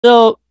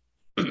So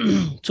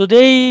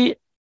today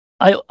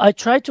I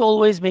try to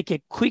always make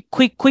a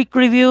quick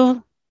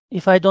review.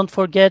 If I don't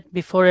forget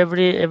before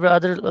every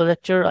other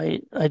lecture,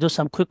 I do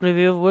some quick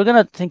review. We're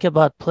gonna think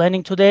about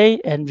planning today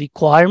and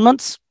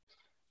requirements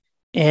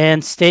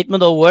and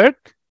statement of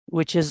work,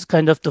 which is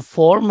kind of the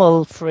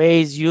formal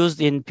phrase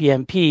used in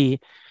PMP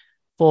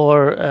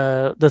for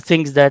the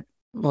things that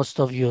most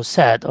of you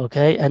said,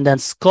 okay? And then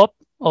scope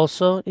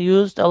also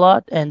used a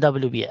lot, and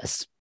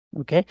WBS,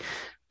 okay?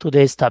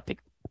 Today's topic.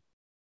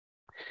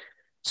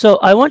 So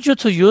I want you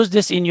to use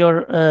this in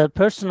your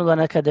personal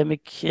and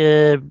academic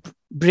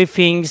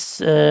briefings,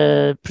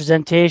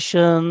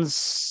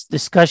 presentations,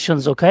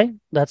 discussions, okay?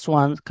 That's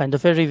one kind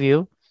of a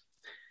review.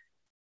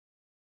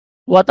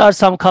 What are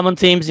some common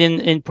themes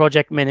in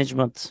project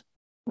management,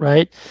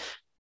 right?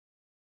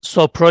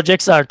 So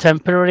projects are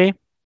temporary,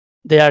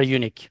 they are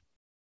unique,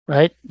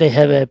 right? They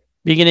have a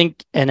beginning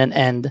and an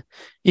end.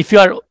 If you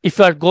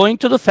are going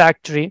to the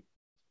factory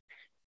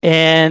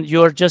and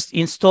you're just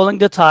installing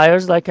the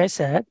tires, like I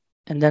said,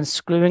 and then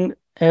screwing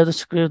the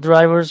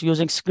screwdrivers,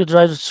 using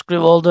screwdrivers to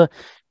screw all the,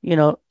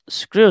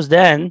 screws,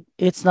 then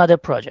it's not a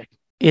project.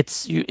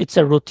 It's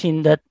a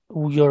routine that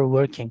you're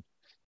working.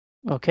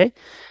 Okay.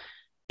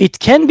 It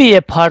can be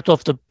a part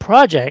of the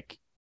project,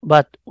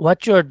 but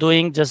what you're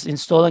doing, just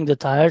installing the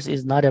tires,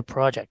 is not a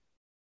project.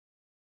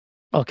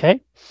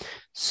 Okay.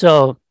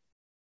 So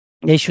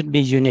they should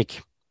be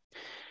unique.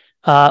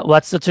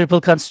 What's the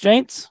triple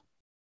constraints?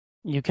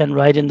 You can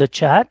write in the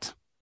chat.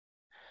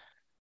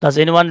 Does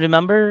anyone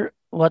remember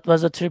what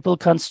was the triple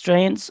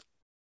constraints?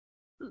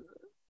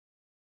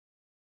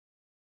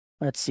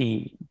 Let's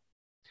see.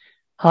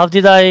 How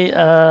did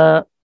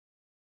I,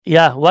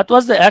 yeah, what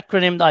was the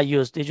acronym I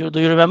used? Do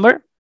you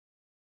remember?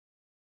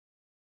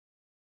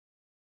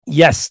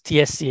 Yes,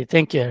 TSC.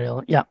 Thank you,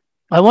 Ariel. Yeah.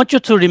 I want you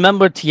to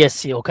remember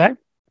TSC, okay?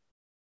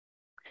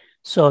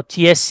 So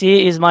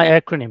TSC is my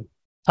acronym.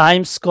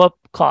 Time, scope,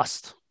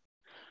 cost.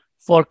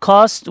 For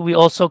cost, we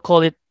also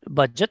call it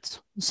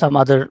budget. Some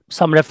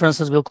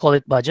references will call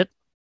it budget.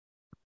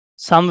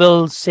 Some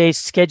will say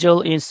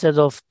schedule instead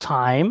of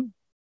time.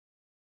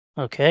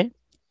 Okay.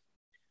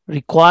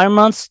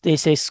 Requirements, they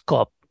say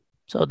scope.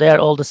 So they are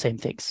all the same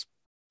things.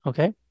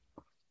 Okay.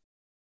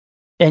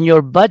 And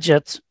your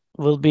budget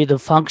will be the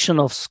function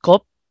of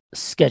scope,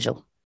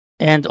 schedule,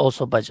 and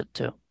also budget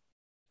too.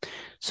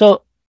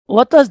 So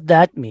what does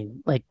that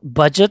mean? Like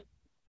budget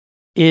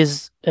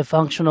is a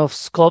function of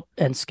scope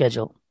and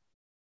schedule.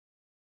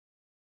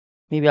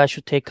 Maybe I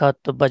should take out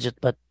the budget,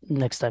 but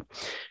next time.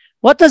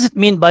 What does it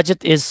mean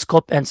budget is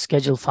scope and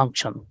schedule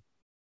function?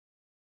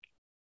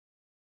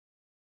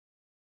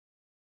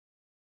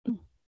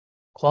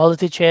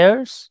 Quality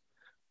chairs?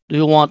 Do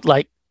you want,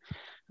 like,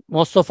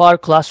 most of our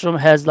classroom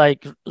has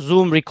like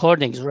Zoom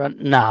recordings right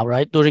now,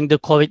 right? During the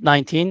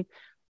COVID-19.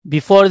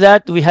 Before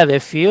that, we have a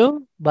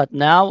few, but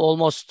now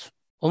almost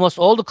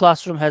all the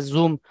classroom has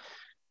Zoom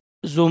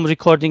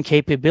recording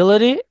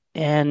capability,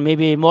 and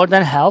maybe more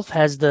than half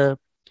has the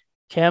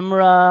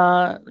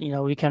camera.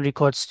 We can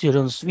record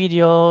students'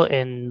 video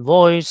and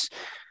voice.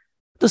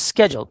 The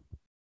schedule.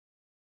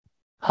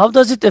 How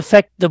does it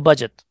affect the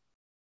budget?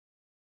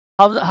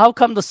 How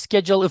come the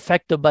schedule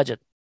affect the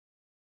budget?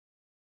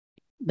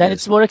 Then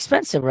it's more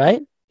expensive,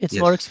 right? It's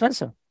more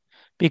expensive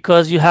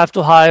because you have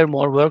to hire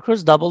more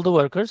workers, double the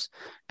workers,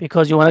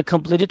 because you want to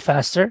complete it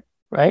faster,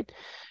 right?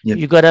 Yep.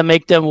 You got to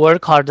make them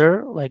work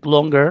harder, like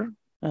longer.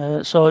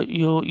 So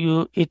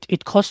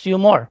it costs you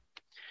more.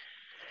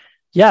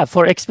 Yeah,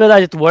 for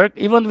expedited work,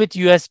 even with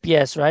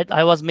USPS, right?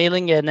 I was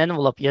mailing an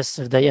envelope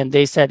yesterday and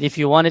they said, if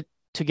you want it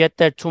to get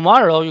there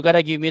tomorrow, you got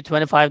to give me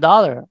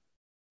 $25.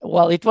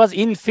 Well, it was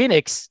in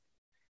Phoenix,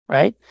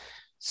 right?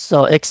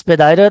 So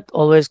expedited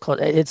always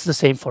cost, it's the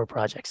same for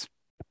projects.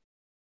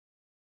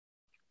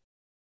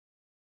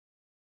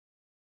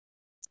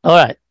 All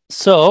right.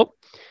 So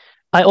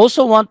I was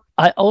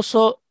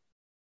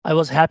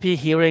happy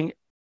hearing,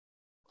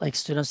 like,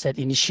 students said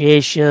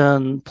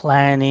initiation,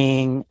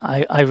 planning.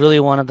 I really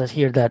wanted to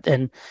hear that.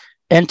 And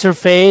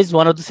interface,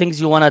 one of the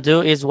things you want to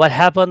do is what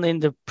happened in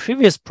the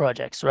previous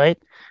projects,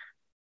 right?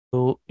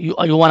 You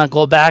want to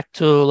go back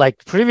to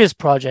like previous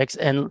projects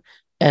and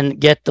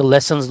get the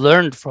lessons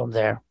learned from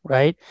there,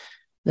 right?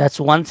 That's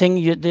one thing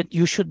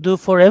you should do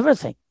for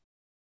everything.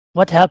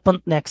 What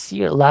happened last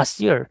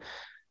year?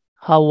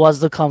 How was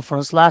the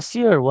conference last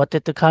year? What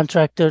did the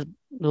contractor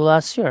do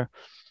last year?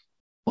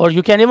 Or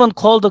you can even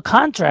call the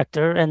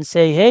contractor and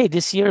say, hey,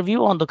 this year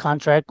view on the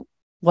contract,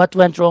 what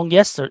went wrong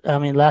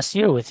last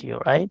year with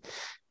you, right?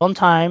 On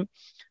time.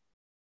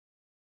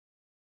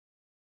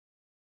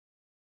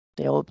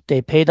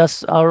 They paid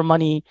us our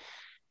money.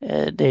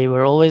 They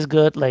were always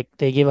good. Like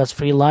they gave us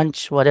free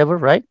lunch, whatever,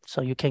 right?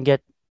 So you can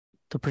get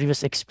the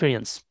previous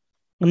experience.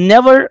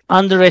 Never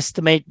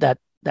underestimate that.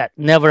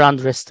 Never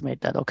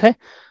underestimate that, okay?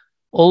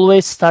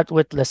 Always start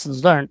with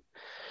lessons learned.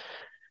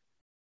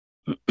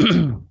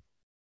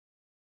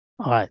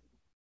 All right.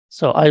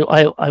 So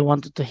I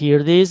wanted to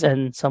hear these,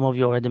 and some of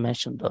you already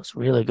mentioned those.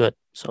 Really good.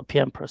 So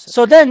PM process.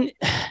 So then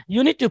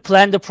you need to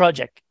plan the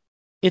project.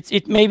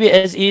 it may be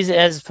as easy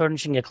as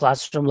furnishing a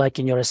classroom. Like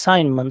in your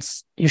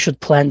assignments, you should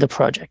plan the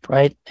project,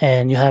 right?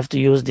 And you have to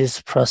use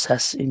this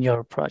process in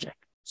your project.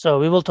 So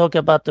we will talk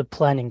about the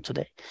planning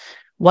today.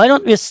 Why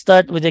don't we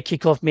start with a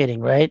kickoff meeting,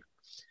 right?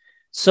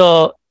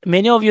 So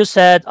many of you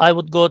said I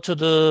would go to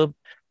the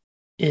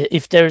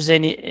if there's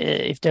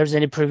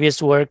any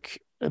previous work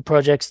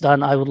projects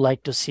done, I would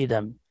like to see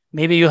them.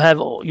 Maybe you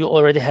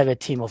already have a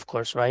team, of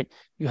course, right?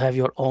 You have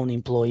your own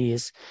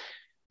employees.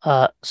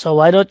 So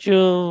why don't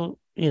you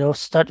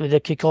start with a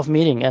kickoff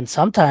meeting? And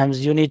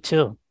sometimes you need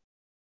to,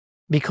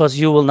 because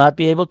you will not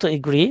be able to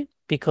agree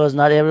because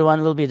not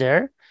everyone will be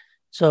there.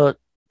 So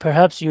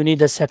perhaps you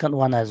need a second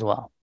one as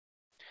well.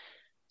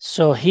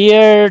 So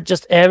here,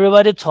 just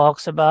everybody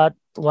talks about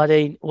what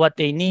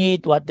they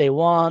need, what they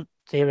want,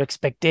 their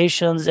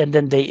expectations, and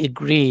then they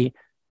agree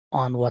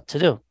on what to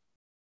do.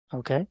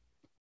 Okay.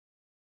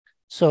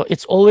 So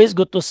it's always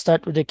good to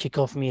start with a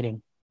kickoff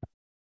meeting.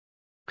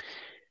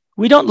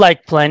 We don't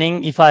like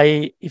planning, if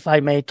I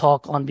may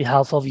talk on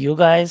behalf of you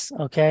guys,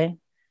 okay?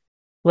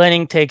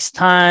 Planning takes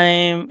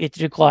time, it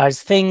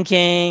requires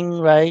thinking,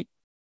 right?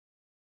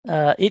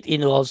 It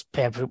involves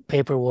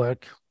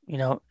paperwork,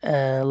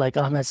 like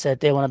Ahmed said,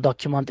 they want to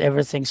document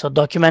everything. So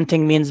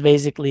documenting means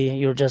basically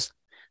you're just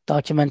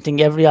documenting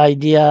every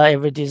idea,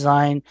 every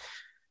design,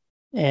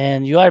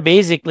 and you are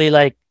basically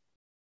like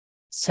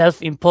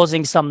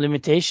self-imposing some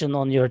limitation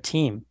on your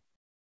team,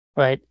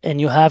 right?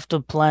 And you have to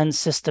plan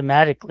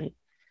systematically.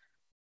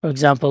 For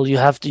example, you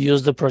have to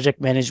use the project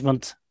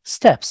management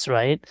steps,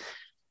 right?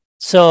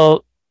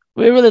 So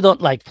we really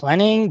don't like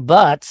planning,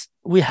 but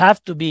we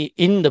have to be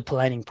in the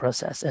planning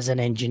process as an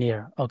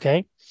engineer,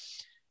 okay?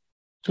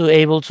 To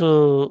able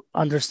to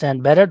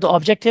understand better the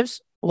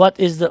objectives. What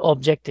is the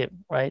objective,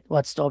 right?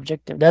 What's the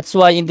objective? That's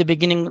why in the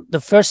beginning,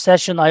 the first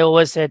session, I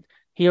always said,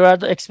 here are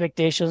the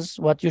expectations,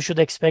 what you should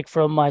expect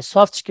from my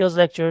soft skills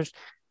lectures.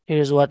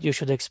 Here's what you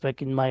should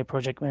expect in my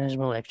project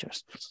management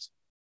lectures.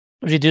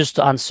 Reduce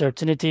the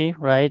uncertainty,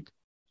 right?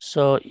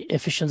 So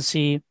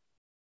efficiency,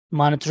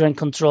 monitor and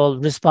control,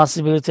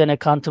 responsibility and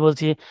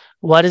accountability.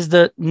 What is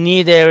the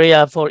need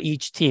area for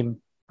each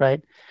team,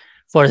 right?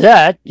 For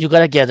that, you got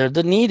to gather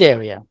the need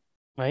area,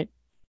 right?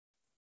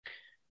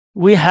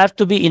 We have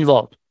to be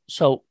involved.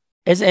 So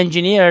as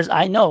engineers,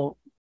 I know,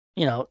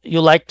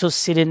 you like to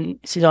sit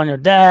on your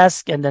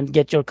desk and then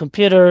get your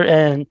computer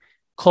and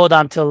code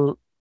until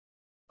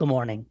the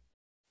morning.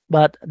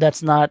 But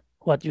that's not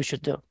what you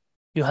should do.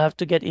 You have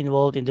to get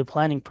involved in the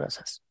planning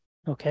process.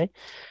 Okay.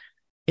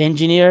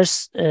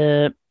 Engineers,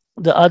 the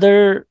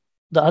other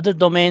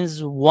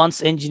domains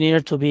wants engineer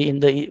to be in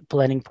the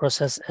planning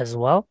process as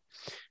well,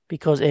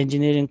 because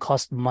engineering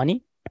costs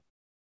money.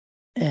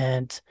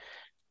 And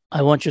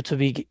I want you to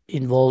be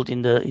involved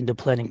in the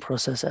planning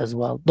process as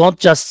well. Don't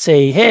just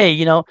say,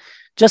 hey,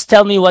 just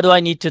tell me what do I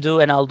need to do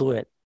and I'll do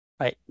it.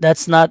 Right.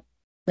 That's not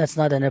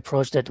an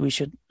approach that we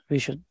should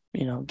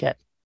get.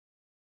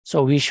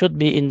 So we should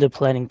be in the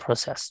planning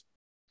process.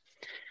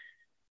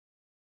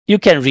 You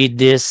can read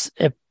this.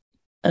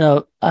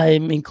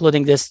 I'm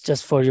including this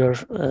just for your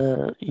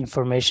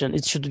information.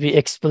 It should be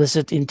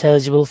explicit,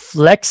 intelligible,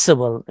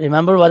 flexible.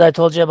 Remember what I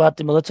told you about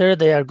the military?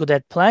 They are good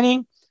at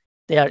planning.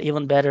 They are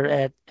even better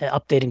at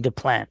updating the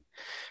plan.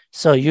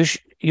 So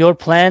your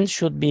plan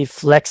should be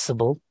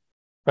flexible,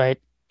 right?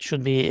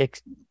 Should be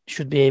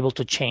able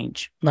to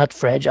change, not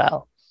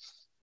fragile.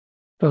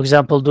 For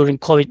example, during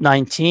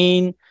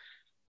COVID-19,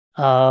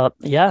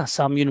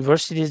 some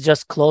universities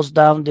just closed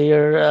down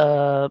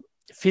their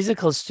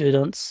physical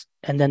students,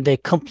 and then they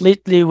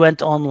completely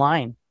went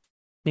online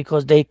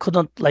because they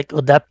couldn't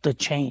adapt to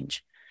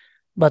change.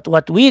 But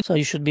so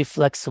you should be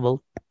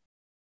flexible.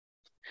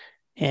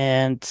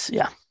 And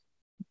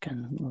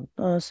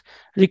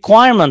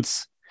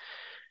requirements.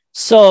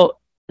 So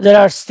there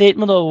are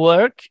statement of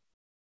work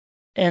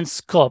and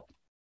scope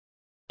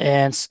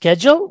and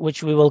schedule,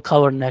 which we will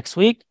cover next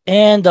week,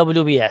 and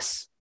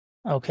WBS.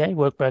 Okay,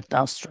 work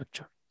breakdown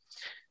structure.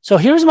 So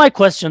here's my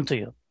question to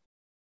you.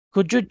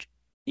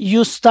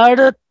 You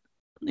started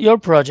your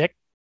project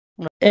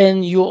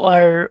and you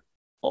are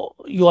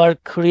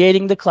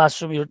creating the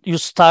classroom. You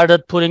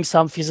started putting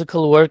some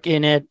physical work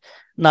in it,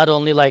 not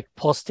only like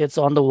post-its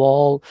on the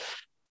wall,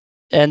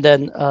 and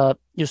then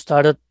you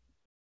started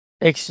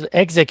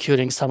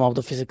executing some of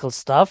the physical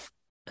stuff.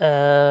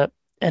 And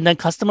then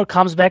customer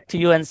comes back to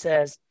you and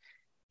says,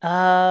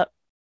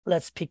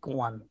 let's pick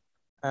one.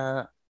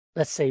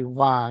 Let's say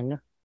Wang,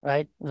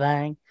 right?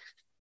 Wang.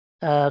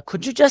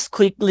 Could you just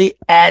quickly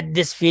add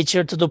this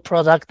feature to the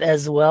product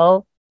as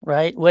well,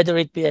 right? Whether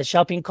it be a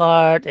shopping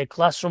cart, a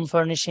classroom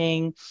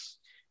furnishing,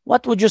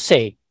 what would you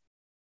say,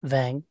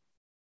 Wang?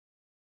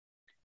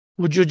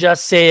 Would you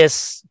just say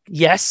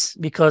yes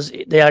because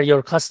they are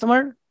your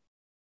customer?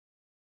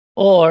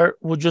 Or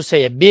would you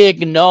say a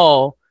big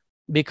no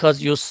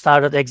because you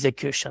started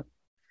execution?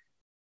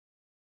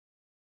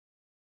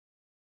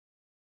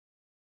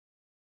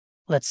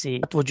 Let's see.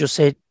 What would you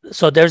say?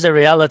 So there's a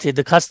reality.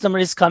 The customer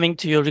is coming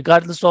to you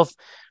regardless of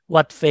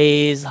what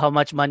phase, how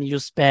much money you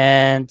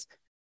spent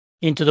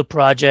into the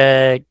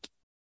project.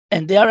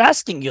 and they are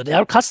asking you, they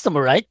are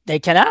customer, right? They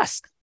can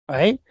ask,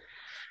 right?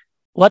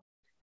 What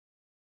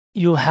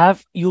you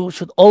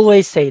should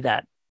always say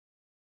that.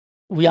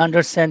 We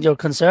understand your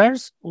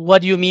concerns.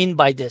 What do you mean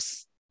by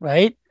this,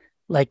 right?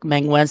 Like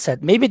Meng Wen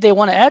said, maybe they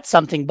want to add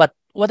something, but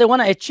what they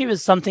want to achieve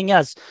is something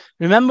else.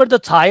 Remember the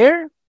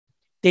tire?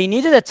 They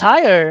needed a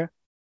tire,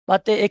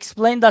 but they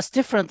explained us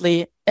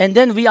differently, and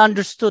then we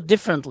understood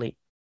differently.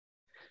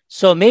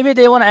 So maybe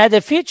they want to add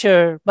a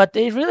feature, but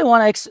they really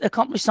want to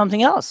accomplish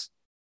something else,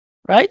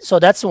 right? So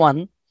that's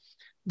one.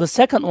 The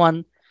second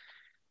one,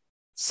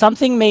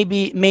 something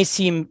may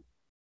seem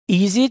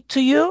easy to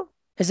you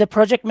as a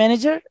project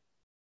manager,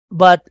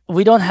 but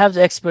we don't have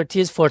the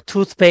expertise for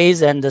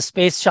toothpaste and the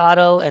space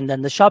shuttle and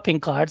then the shopping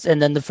carts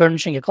and then the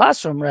furnishing a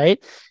classroom,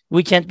 right?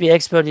 We can't be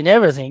expert in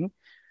everything.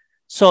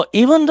 So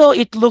even though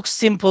it looks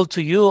simple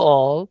to you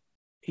all,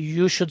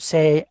 you should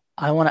say,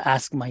 I want to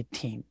ask my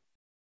team.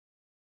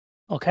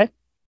 Okay?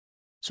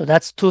 So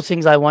that's two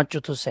things I want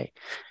you to say.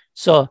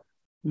 So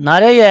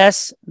not a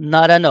yes,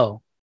 not a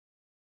no.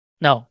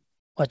 No.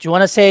 What you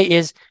want to say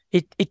is,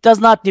 it does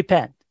not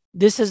depend.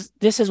 This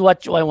is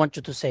what I want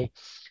you to say.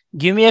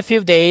 Give me a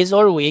few days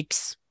or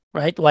weeks,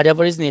 right?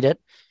 Whatever is needed.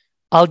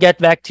 I'll get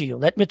back to you.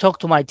 Let me talk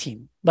to my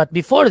team. But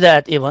before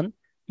that, even,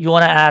 you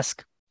want to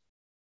ask,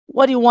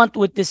 what do you want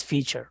with this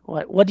feature?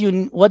 What do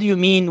you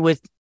mean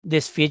with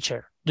this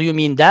feature? Do you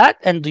mean that?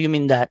 And do you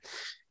mean that?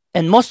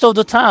 And most of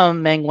the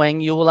time, Meng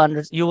Wang, you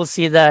will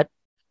see that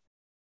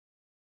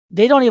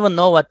they don't even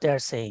know what they're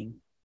saying,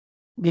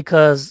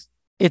 because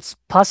it's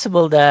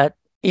possible that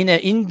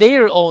in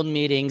their own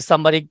meeting,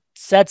 somebody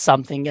said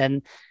something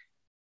and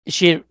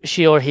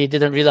she or he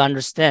didn't really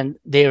understand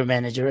their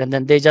manager, and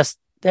then they're just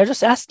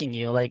asking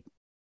you, like,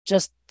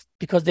 just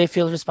because they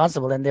feel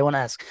responsible and they want to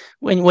ask.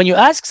 When you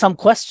ask some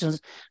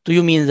questions, do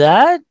you mean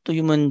that? Do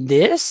you mean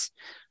this?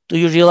 Do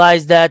you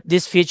realize that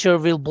this feature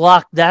will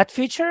block that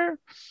feature?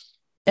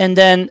 And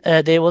then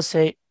they will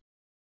say,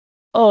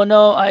 oh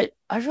no, I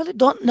really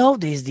don't know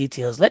these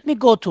details. Let me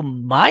go to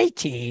my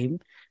team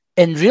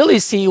and really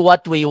see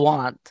what we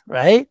want,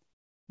 right?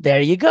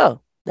 There you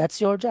go. That's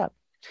your job.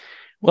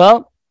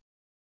 Well,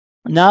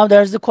 now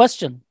there's the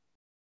question.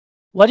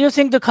 What do you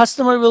think the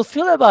customer will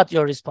feel about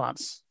your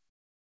response?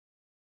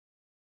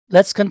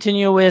 Let's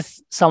continue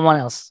with someone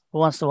else who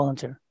wants to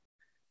volunteer.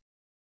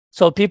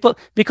 So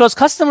because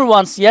customer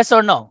wants yes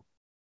or no,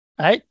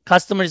 right?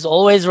 Customer is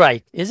always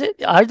right. Is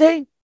it? Are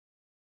they?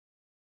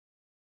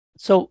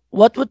 So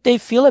what would they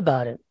feel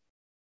about it?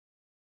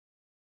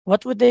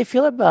 What would they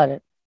feel about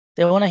it?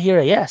 They want to hear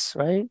a yes,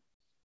 right?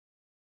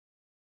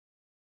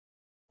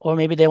 Or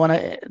maybe they want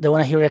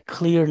to hear a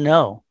clear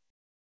no.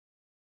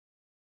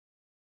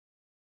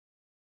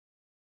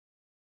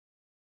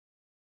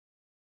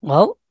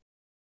 Well,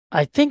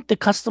 I think the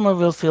customer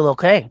will feel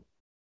okay.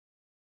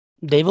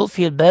 They will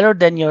feel better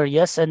than your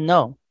yes and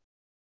no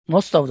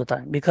most of the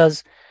time,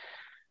 because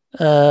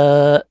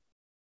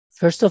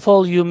first of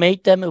all, you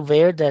make them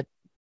aware that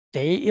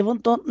they even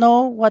don't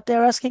know what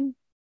they're asking,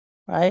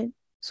 right?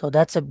 So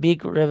that's a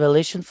big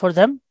revelation for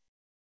them.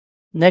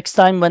 Next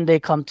time when they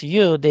come to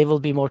you, they will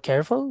be more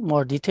careful,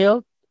 more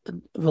detailed,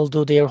 will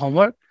do their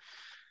homework.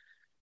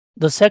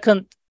 The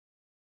second,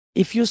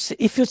 if you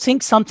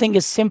think something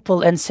is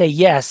simple and say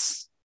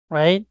yes,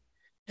 right?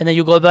 And then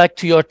you go back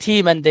to your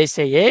team and they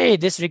say, hey,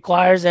 this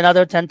requires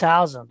another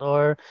 10,000,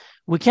 or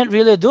we can't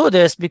really do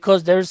this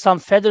because there's some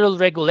federal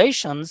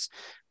regulations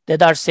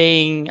that are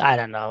saying, I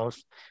don't know,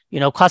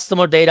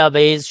 customer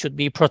database should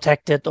be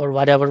protected or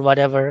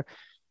whatever.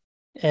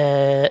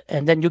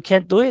 And then you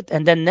can't do it.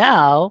 And then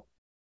now,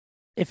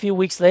 a few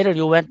weeks later,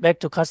 you went back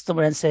to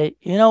customer and say,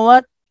 you know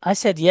what? I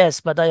said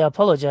yes, but I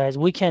apologize.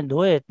 We can't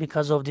do it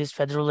because of these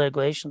federal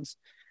regulations.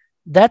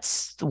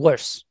 That's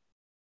worse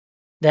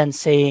than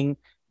saying,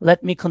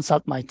 let me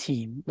consult my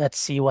team. Let's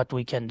see what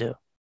we can do.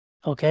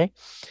 Okay.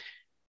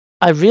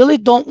 I really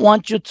don't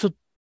want you to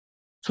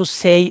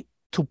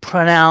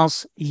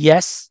pronounce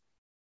yes,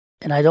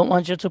 and I don't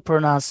want you to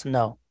pronounce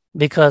no,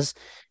 because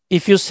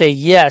if you say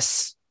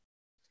yes,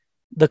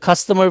 the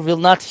customer will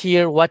not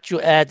hear what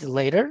you add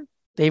later.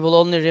 They will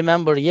only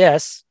remember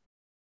yes.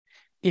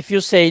 If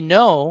you say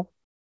no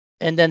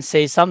and then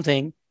say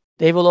something,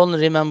 they will only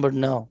remember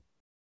no.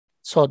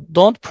 So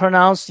don't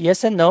pronounce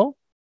yes and no.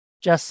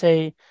 Just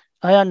say,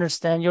 I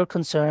understand your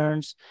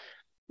concerns.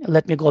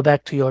 Let me go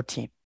back to your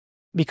team.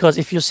 Because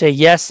if you say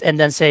yes and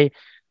then say,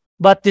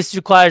 but this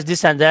requires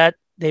this and that,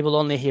 they will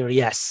only hear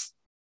yes.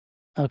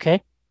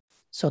 Okay?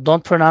 So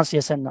don't pronounce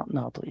yes and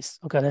no, please.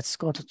 Okay, let's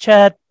go to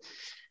chat.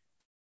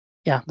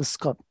 Yeah, the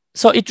scope.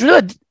 So it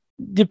really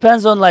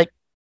depends on, like,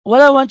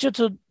 what I want you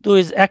to do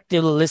is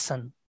actively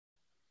listen.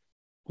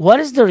 What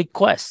is the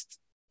request?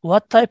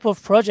 What type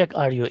of project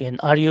are you in?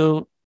 Are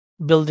you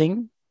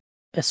building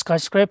a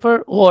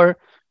skyscraper, or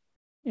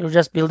you're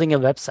just building a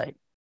website,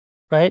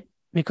 right?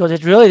 Because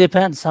it really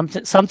depends. Some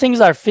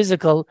things are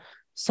physical,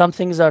 some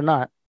things are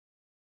not.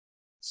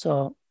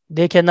 So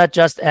they cannot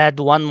just add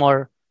one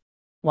more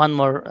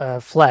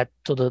flat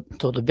to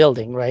the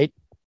building, right?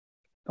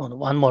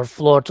 One more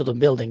floor to the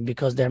building,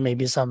 because there may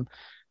be some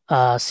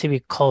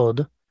civic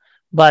code,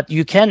 but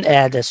you can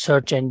add a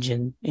search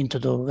engine into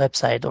the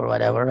website or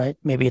whatever, right?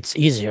 Maybe it's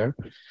easier.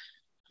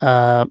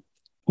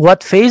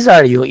 What phase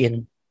are you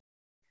in?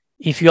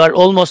 If you are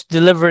almost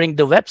delivering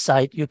the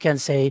website, you can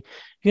say,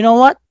 you know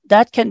what,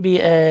 that can be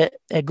a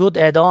good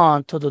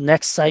add-on to the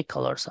next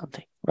cycle or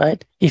something,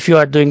 right? If you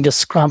are doing the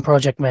Scrum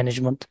project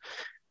management,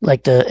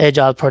 like the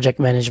Agile project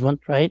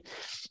management, right?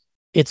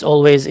 It's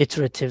always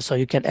iterative, so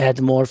you can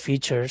add more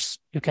features.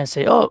 You can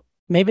say, oh,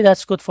 maybe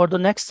that's good for the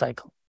next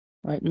cycle,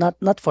 right?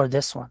 Not for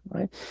this one,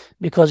 right?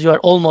 Because you are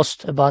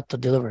almost about to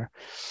deliver.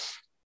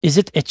 Is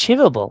it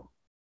achievable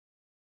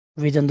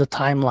within the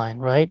timeline,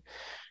 right?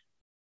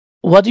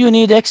 What do you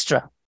need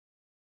extra?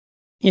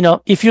 You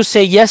know, if you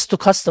say yes to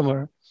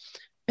customer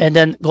and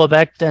then go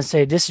back and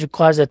say this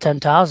requires a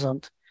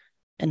 10,000,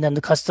 and then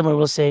the customer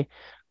will say,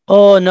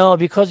 oh no,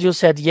 because you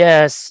said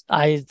yes,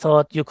 I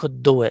thought you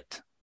could do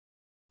it,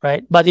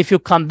 right? But if you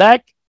come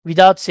back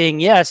without saying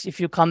yes, if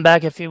you come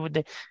back a few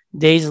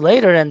days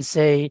later and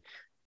say,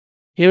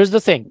 here's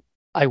the thing,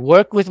 I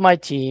work with my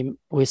team,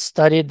 we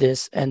studied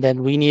this, and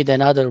then we need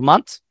another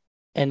month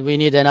and we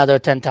need another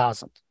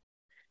 10,000.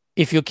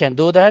 If you can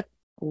do that,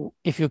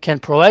 if you can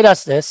provide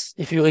us this,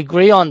 if you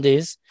agree on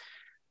this,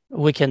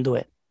 we can do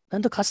it.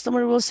 Then the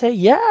customer will say,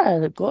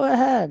 yeah, go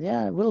ahead.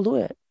 Yeah, we'll do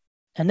it.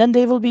 And then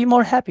they will be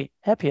more happier.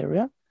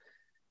 Yeah.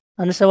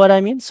 Understand what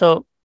I mean?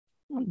 So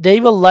they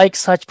will like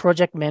such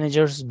project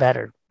managers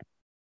better.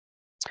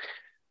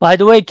 By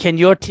the way, can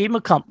your team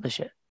accomplish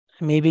it?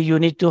 Maybe you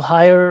need to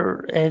hire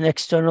an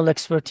external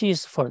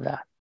expertise for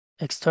that,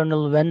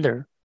 external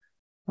vendor,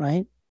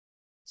 right?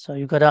 So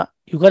you gotta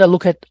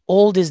look at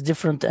all these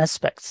different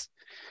aspects.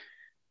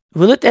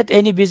 Will it add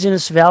any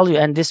business value?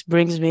 And this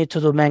brings me to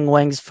the Meng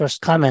Wang's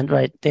first comment,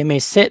 right? They may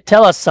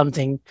tell us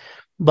something,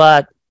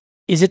 but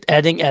is it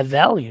adding a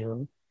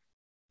value?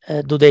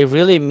 Do they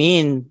really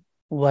mean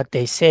what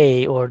they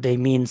say, or they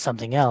mean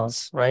something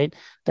else, right?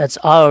 That's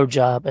our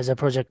job as a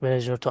project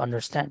manager to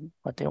understand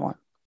what they want.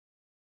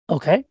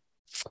 Okay.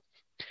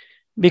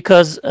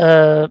 Because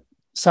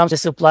some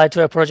this apply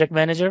to a project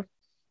manager.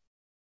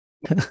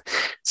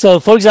 So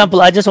for example,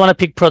 I just want to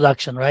pick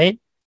production, right?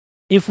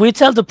 If we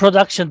tell the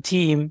production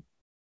team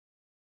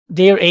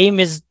their aim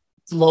is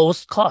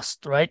lowest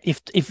cost, right?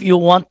 If you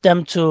want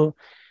them to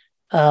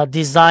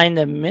design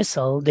a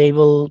missile, they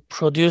will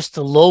produce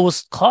the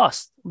lowest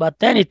cost, but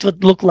then it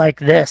would look like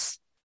this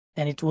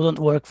and it wouldn't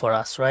work for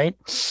us, right?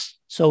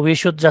 So we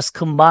should just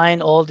combine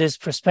all this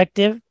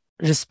perspective,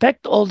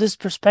 respect all these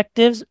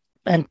perspectives,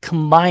 and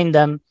combine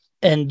them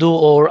and do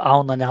our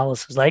own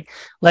analysis.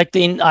 Like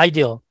in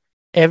IDEO,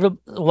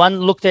 one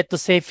looked at the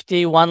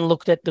safety, one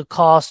looked at the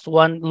cost,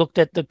 one looked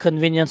at the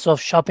convenience of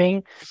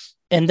shopping,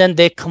 and then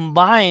they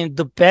combine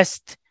the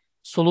best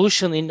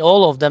solution in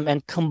all of them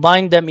and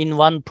combine them in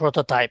one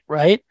prototype,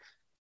 right?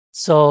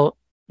 So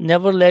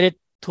never let it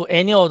to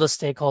any of the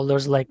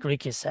stakeholders, like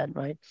Ricky said,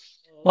 right?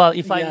 Well,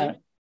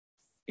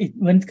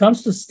 when it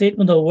comes to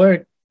statement of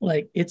work,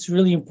 like it's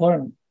really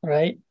important,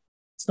 right?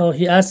 So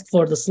he asked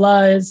for the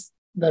slides,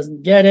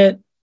 doesn't get it,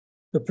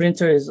 the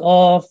printer is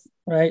off,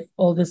 right?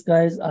 All these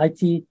guys,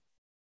 IT.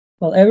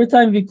 Well, every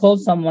time we call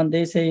someone,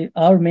 they say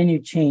our menu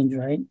changed,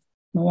 right?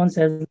 No one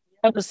says we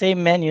have the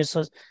same menu,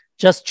 so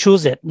just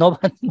choose it. No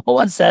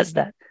one says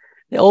that.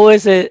 They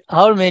always say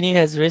our menu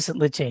has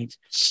recently changed.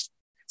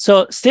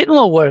 So statement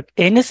of work,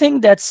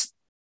 anything that's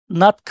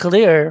not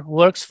clear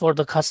works for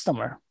the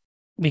customer,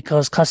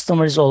 because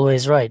customer is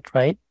always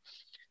right?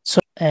 So,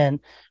 and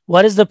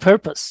what is the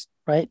purpose,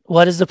 right?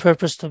 What is the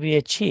purpose to be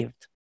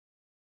achieved?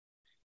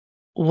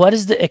 What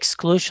is the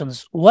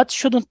exclusions? What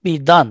shouldn't be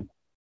done,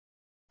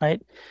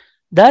 right?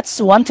 That's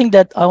one thing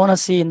that I want to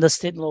see in the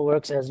statement of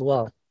works as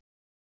well.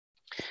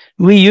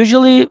 We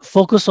usually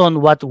focus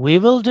on what we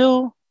will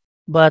do,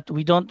 but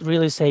we don't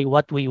really say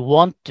what we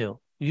want to.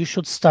 You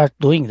should start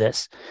doing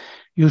this.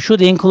 You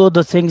should include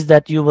the things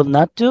that you will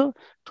not do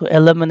to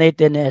eliminate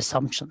any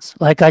assumptions.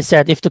 Like I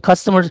said, if the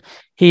customer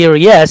hear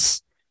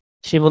yes,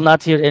 she will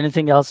not hear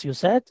anything else you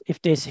said.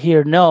 If they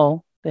hear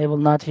no, they will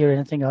not hear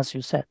anything else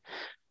you said.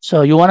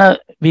 So you want to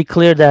be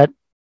clear that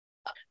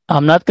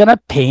I'm not going to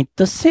paint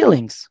the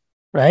ceilings,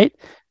 right?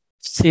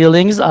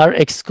 Ceilings are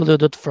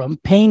excluded from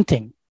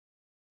painting,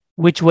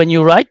 which when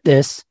you write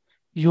this,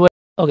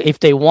 okay, if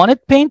they want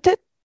it painted,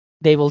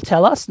 they will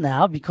tell us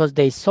now because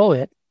they saw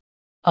it.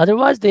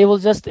 Otherwise, they will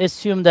just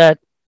assume that,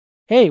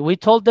 hey, we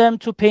told them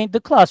to paint the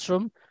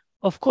classroom.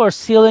 Of course,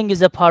 ceiling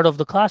is a part of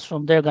the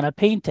classroom. They're going to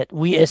paint it.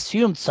 We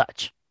assumed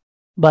such,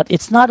 but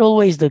it's not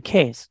always the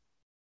case,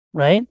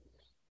 right?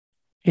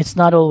 It's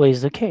not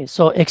always the case.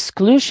 So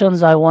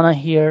exclusions, I want to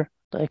hear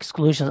the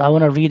exclusions. I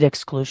want to read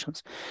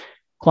exclusions.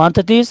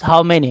 Quantities,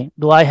 how many?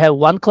 Do I have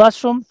 1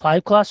 classroom,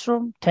 5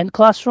 classroom, 10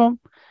 classroom?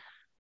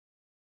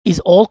 Is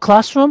all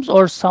classrooms,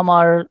 or some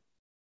are,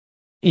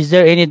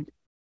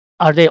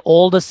 are they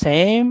all the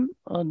same?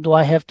 Do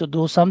I have to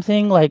do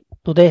something like,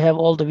 do they have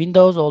all the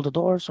windows, all the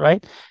doors,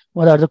 right?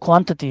 What are the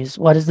quantities?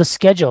 What is the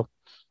schedule?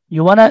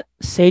 You want to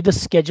say the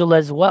schedule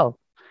as well.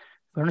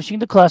 Furnishing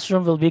the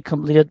classroom will be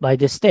completed by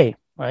this day,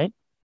 right?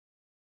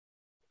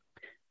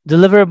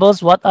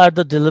 Deliverables, what are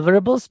the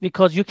deliverables?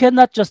 Because you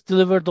cannot just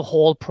deliver the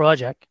whole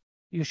project.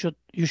 You should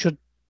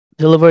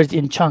deliver it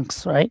in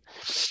chunks, right?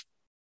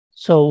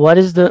 So what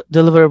is the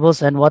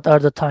deliverables and what are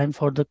the time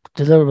for the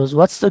deliverables?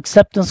 What's the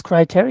acceptance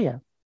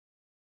criteria?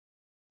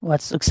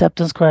 What's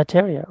acceptance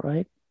criteria,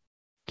 right?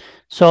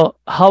 So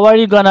how are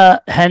you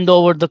gonna hand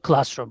over the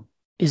classroom?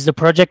 Is the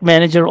project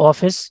manager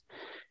office,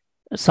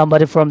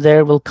 somebody from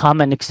there will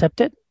come and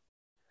accept it?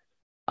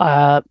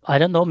 I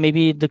don't know,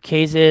 maybe the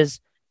case is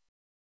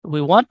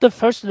we want the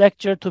first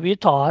lecture to be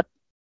taught,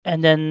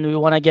 and then we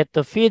want to get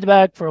the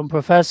feedback from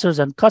professors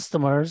and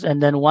customers,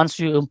 and then once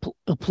you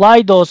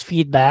apply those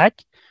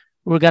feedback,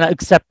 we're going to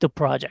accept the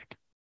project.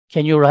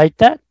 Can you write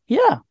that?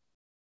 Yeah,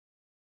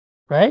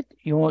 right?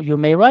 You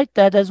may write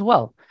that as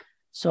well.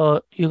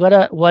 So you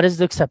gotta, what is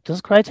the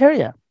acceptance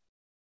criteria?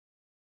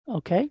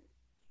 Okay.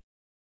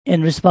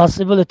 In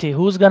responsibility,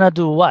 who's gonna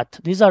do what?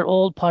 These are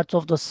all parts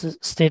of the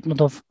statement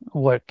of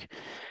work.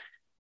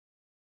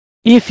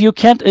 If you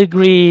can't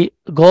agree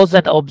goals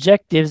and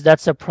objectives,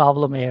 that's a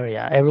problem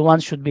area. Everyone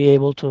should be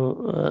able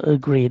to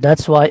agree.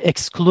 That's why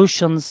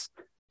exclusions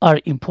are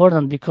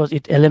important, because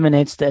it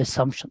eliminates the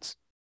assumptions.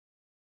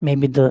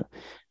 Maybe the,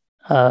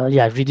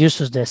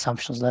 reduces the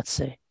assumptions, let's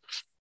say.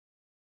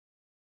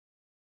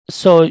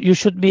 So you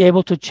should be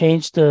able to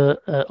change the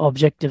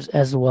objectives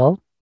as well.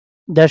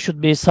 There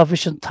should be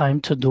sufficient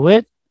time to do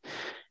it.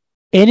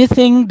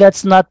 Anything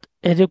that's not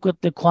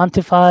adequately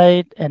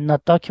quantified and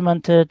not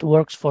documented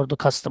works for the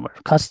customer.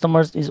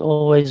 Customers is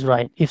always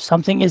right. If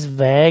something is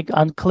vague,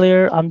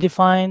 unclear,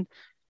 undefined,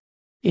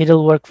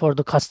 it'll work for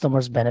the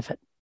customer's benefit.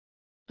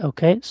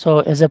 Okay, so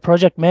as a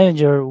project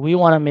manager, we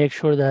want to make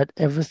sure that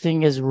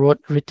everything is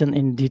written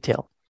in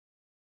detail.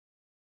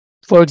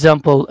 For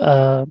example,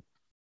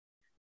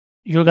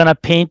 you're gonna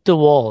paint the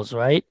walls,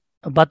 right?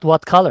 But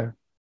what color?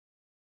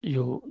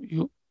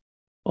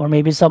 Or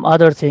maybe some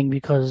other thing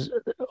because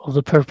of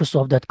the purpose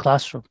of that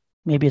classroom.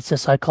 Maybe it's a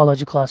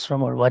psychology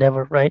classroom or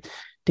whatever, right?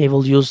 They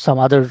will use some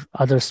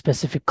other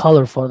specific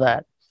color for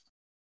that.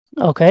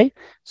 Okay,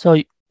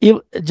 so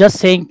just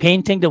saying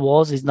painting the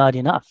walls is not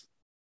enough.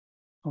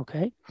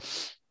 Okay.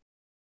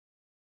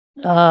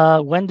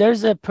 When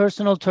there's a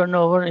personal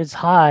turnover is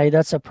high,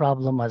 that's a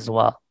problem as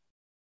well,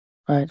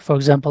 right? For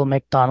example,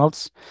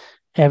 McDonald's,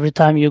 every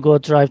time you go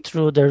drive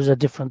through, there's a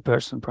different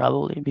person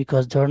probably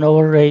because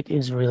turnover rate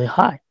is really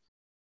high.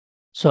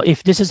 So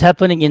if this is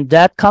happening in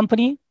that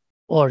company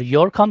or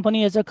your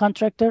company as a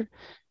contractor,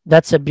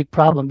 that's a big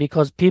problem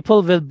because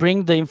people will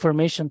bring the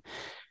information,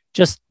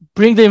 just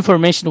bring the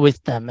information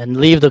with them and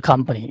leave the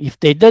company. If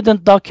they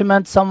didn't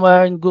document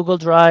somewhere in Google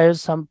Drive,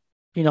 some,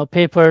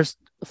 papers,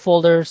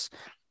 folders,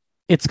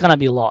 it's going to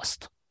be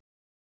lost.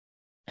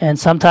 And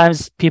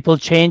sometimes people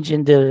change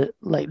in the,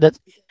 like that.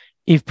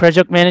 If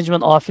project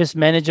management office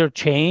manager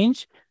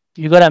change,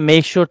 you got to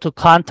make sure to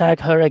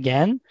contact her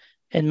again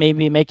and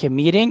maybe make a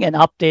meeting and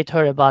update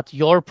her about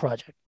your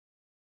project,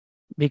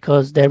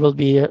 because there will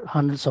be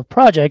hundreds of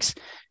projects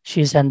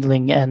she's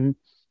handling and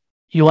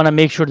you want to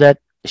make sure that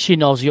she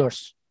knows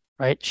yours,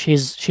 right? She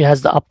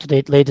has the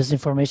up-to-date latest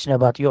information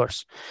about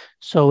yours.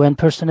 So when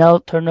personnel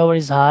turnover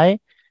is high,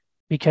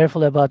 be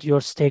careful about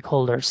your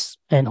stakeholders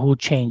and who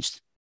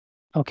changed.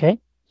 Okay,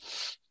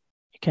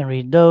 you can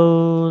read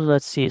those.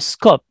 Let's see.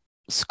 Scope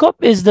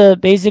is the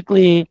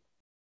basically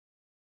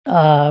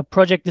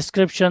project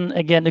description,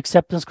 again,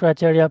 acceptance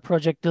criteria,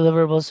 project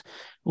deliverables,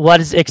 what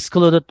is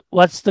excluded,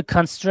 what's the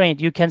constraint.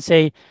 You can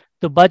say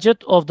the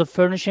budget of the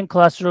furnishing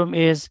classroom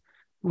is,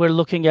 we're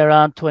looking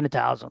around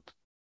 20,000,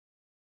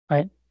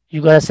 right?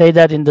 You got to say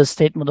that in the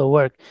statement of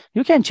work.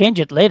 You can change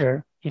it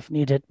later if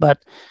needed,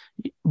 but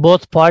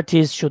both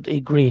parties should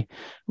agree.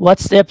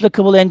 What's the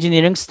applicable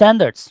engineering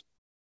standards?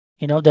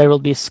 There will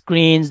be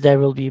screens, there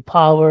will be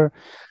power.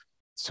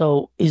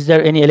 So is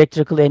there any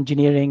electrical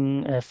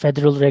engineering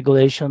federal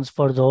regulations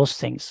for those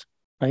things,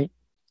 right?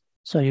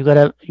 So you got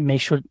to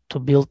make sure to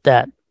build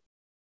that.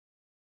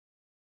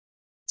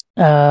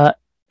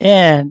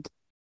 And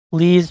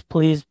please,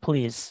 please,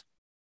 please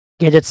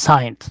get it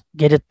signed,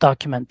 get it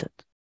documented.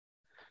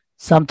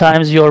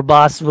 Sometimes your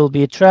boss will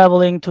be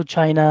traveling to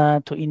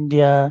China, to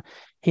India.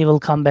 He will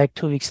come back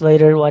 2 weeks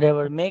later,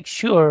 whatever. Make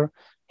sure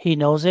he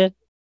knows it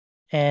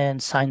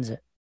and signs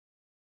it.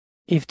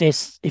 If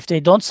they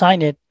don't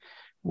sign it,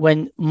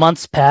 when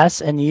months pass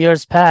and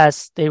years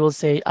pass, they will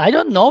say, I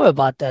don't know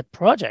about that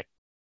project.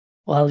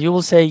 Well, you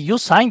will say, you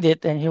signed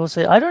it. And he will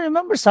say, I don't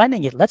remember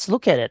signing it. Let's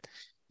look at it.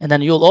 And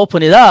then you'll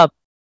open it up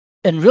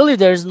and really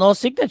there's no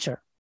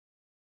signature.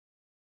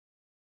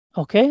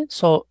 Okay.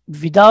 So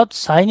without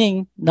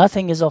signing,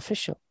 nothing is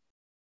official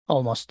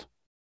almost,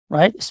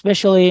 right?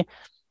 Especially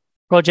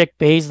project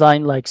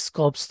baseline like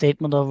scope,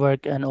 statement of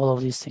work, and all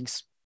of these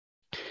things.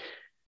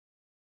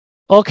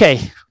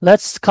 Okay,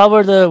 let's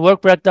cover the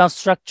work breakdown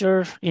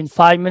structure in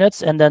 5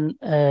 minutes and then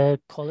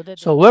call it.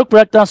 So work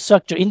breakdown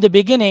structure, in the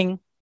beginning,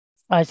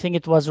 I think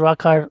it was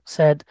Rakar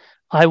said,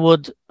 I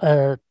would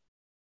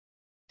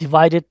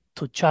divide it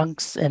to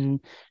chunks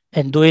and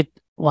do it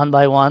one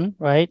by one,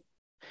 right?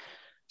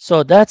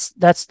 So that's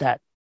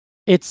that.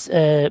 It's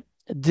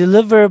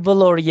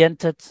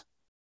deliverable-oriented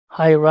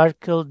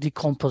hierarchical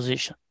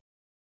decomposition.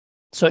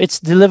 So it's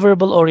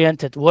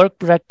deliverable-oriented work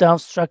breakdown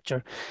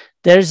structure.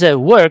 There's a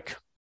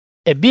work,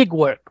 a big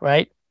work,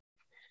 right?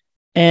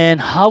 And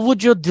how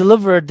would you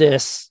deliver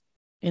this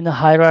in a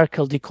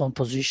hierarchical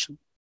decomposition?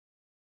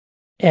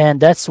 And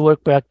that's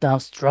work breakdown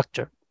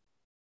structure.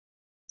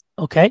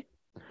 Okay.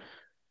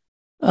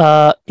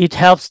 It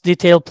helps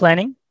detail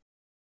planning,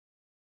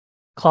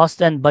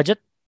 cost and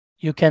budget.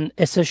 You can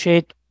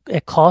associate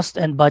a cost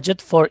and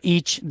budget for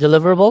each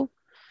deliverable.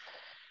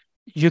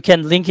 You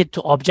can link it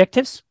to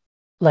objectives.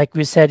 Like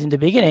we said in the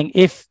beginning,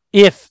 if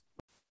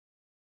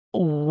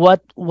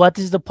what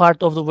is the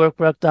part of the work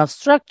breakdown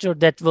structure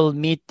that will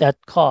meet that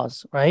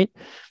cause, right?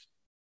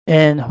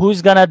 And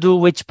who's gonna do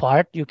which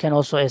part? You can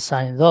also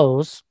assign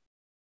those.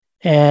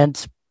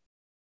 And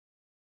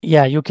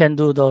yeah, you can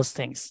do those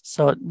things.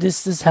 So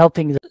this is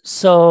helping.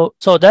 So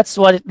that's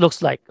what it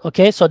looks like.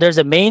 Okay, so there's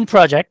a main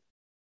project.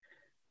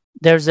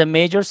 There's a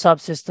major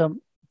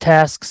subsystem,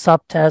 task,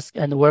 subtask,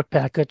 and work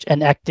package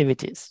and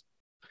activities.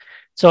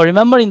 So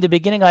remember in the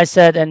beginning I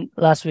said, and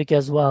last week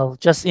as well,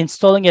 just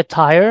installing a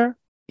tire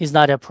is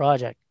not a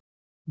project,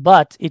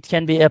 but it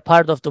can be a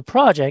part of the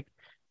project,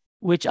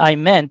 which I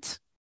meant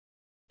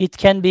it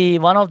can be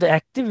one of the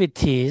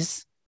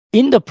activities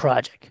in the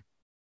project,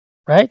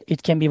 right?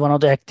 It can be one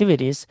of the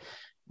activities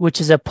which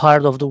is a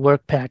part of the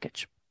work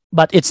package,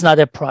 but it's not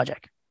a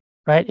project,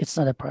 right? It's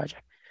not a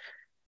project,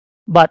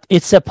 but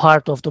it's a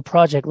part of the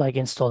project, like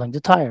installing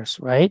the tires,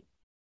 right?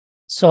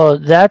 So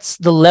that's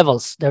the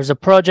levels. There's a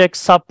project,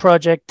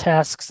 sub-project,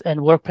 tasks,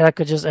 and work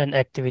packages and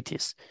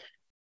activities.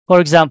 For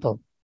example,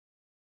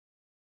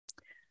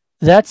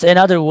 that's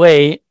another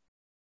way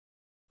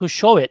to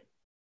show it.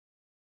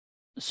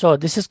 So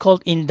this is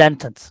called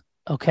indented,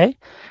 okay?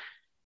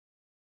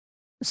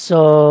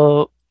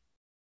 So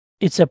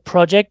it's a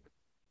project.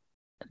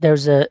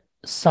 There's a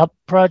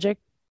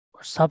sub-project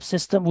or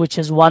subsystem, which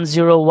is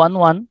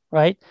 1011,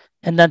 right?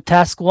 And then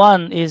task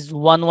 1 is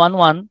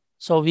 111.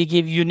 So we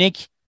give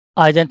unique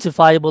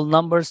identifiable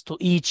numbers to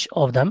each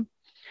of them.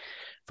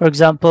 For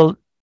example,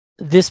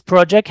 this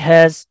project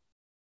has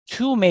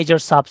 2 major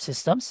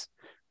subsystems.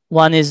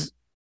 One is,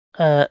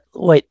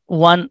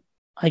 one,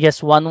 I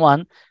guess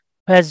 11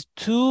 has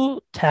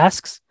 2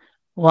 tasks,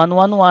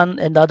 111,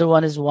 and the other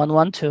one is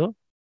 112.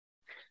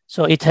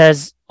 So it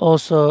has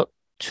also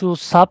 2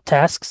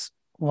 subtasks,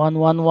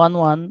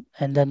 1111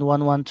 and then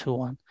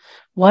 1121.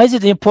 Why is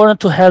it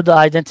important to have the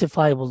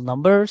identifiable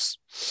numbers?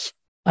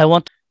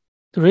 The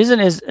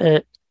reason is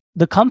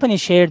the company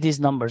share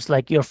these numbers,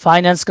 like your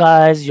finance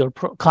guys, your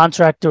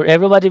contractor,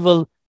 everybody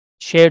will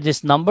share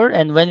this number.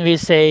 And when we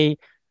say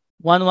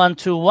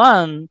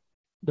 1121,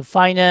 the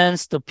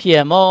finance, the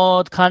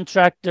PMO, the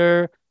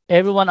contractor,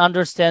 everyone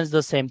understands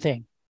the same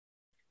thing.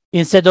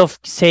 Instead of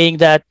saying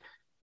that,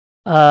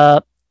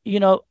 you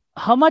know,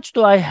 how much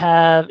do I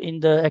have in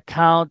the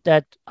account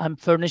that I'm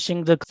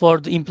furnishing for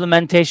the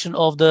implementation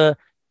of the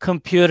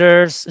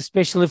computers,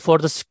 especially for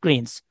the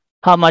screens?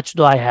 How much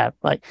do I have?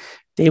 Like,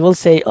 they will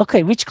say,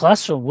 okay, which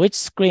classroom, which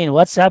screen,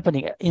 what's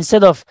happening?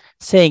 Instead of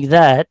saying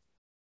that,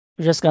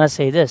 we're just going to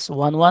say this,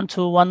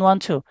 112,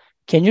 112.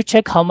 Can you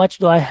check how much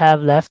do I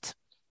have left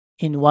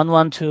in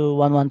 112,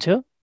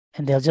 112?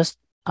 And they'll just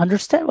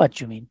understand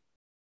what you mean.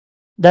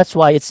 That's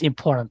why it's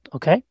important,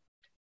 okay?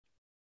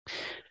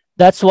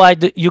 That's why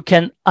you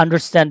can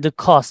understand the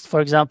cost. For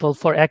example,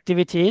 for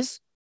activities,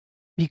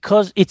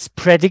 because it's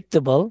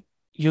predictable,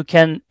 you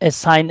can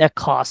assign a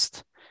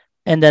cost.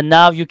 And then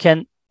now you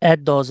can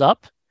add those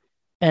up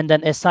and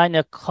then assign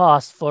a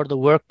cost for the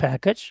work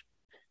package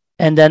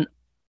and then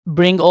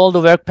bring all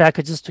the work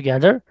packages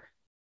together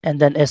and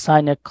then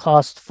assign a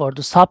cost for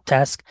the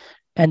subtask.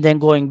 And then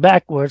going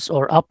backwards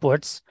or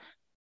upwards,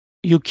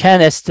 you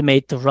can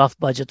estimate the rough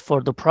budget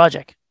for the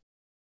project.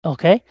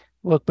 Okay,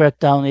 work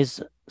breakdown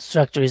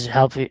structure is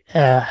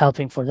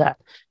helping for that.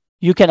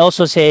 You can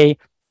also say,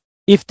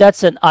 if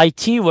that's an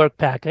IT work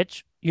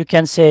package, you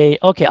can say,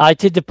 okay,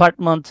 IT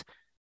department,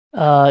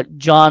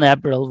 John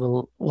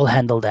Abril will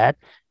handle that.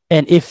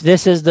 And if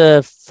this is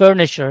the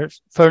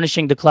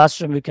furnishing the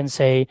classroom, you can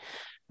say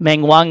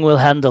Meng Wang will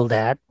handle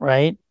that,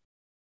 right?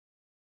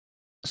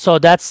 So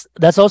that's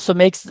also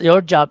makes your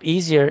job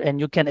easier, and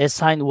you can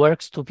assign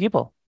works to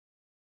people.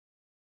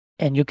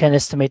 And you can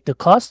estimate the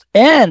cost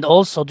and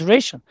also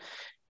duration.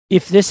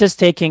 If this is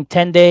taking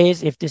 10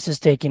 days, if this is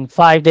taking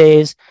 5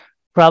 days,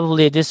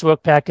 probably this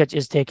work package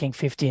is taking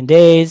 15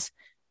 days.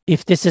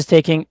 If this is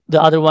taking,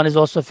 the other one is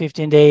also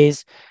 15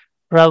 days,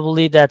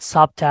 probably that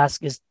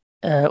subtask is,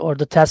 or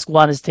the task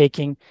 1 is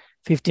taking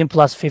 15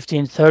 plus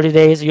 15, 30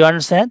 days. You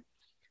understand?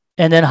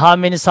 And then how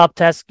many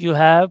subtasks you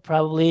have,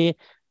 probably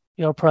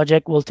your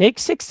project will take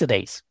 60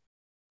 days.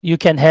 You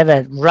can have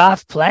a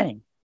rough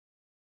planning.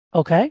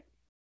 Okay?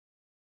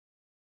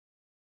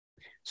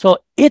 So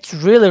it's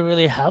really,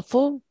 really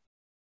helpful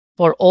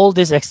for all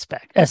these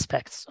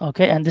aspects,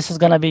 okay? And this is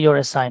going to be your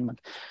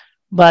assignment.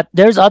 But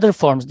there's other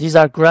forms. These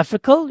are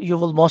graphical. You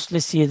will mostly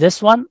see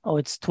this one. Oh,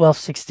 it's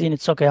 12:16.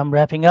 It's okay. I'm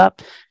wrapping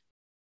up.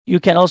 You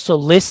can also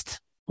list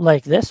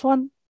like this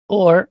one,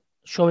 or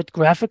show it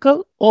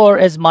graphical or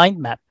as mind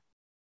map,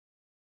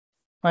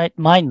 right?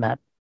 Mind map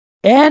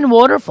and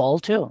waterfall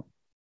too.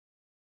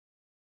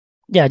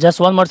 Yeah, just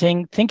one more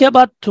thing. Think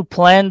about to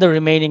plan the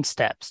remaining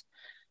steps.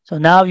 So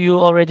now you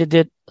already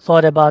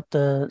thought about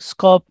the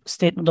scope,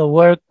 statement of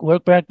work,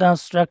 work breakdown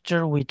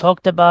structure. We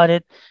talked about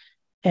it.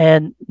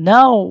 And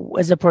now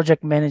as a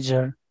project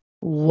manager,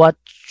 what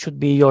should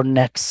be your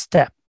next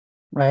step,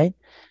 right?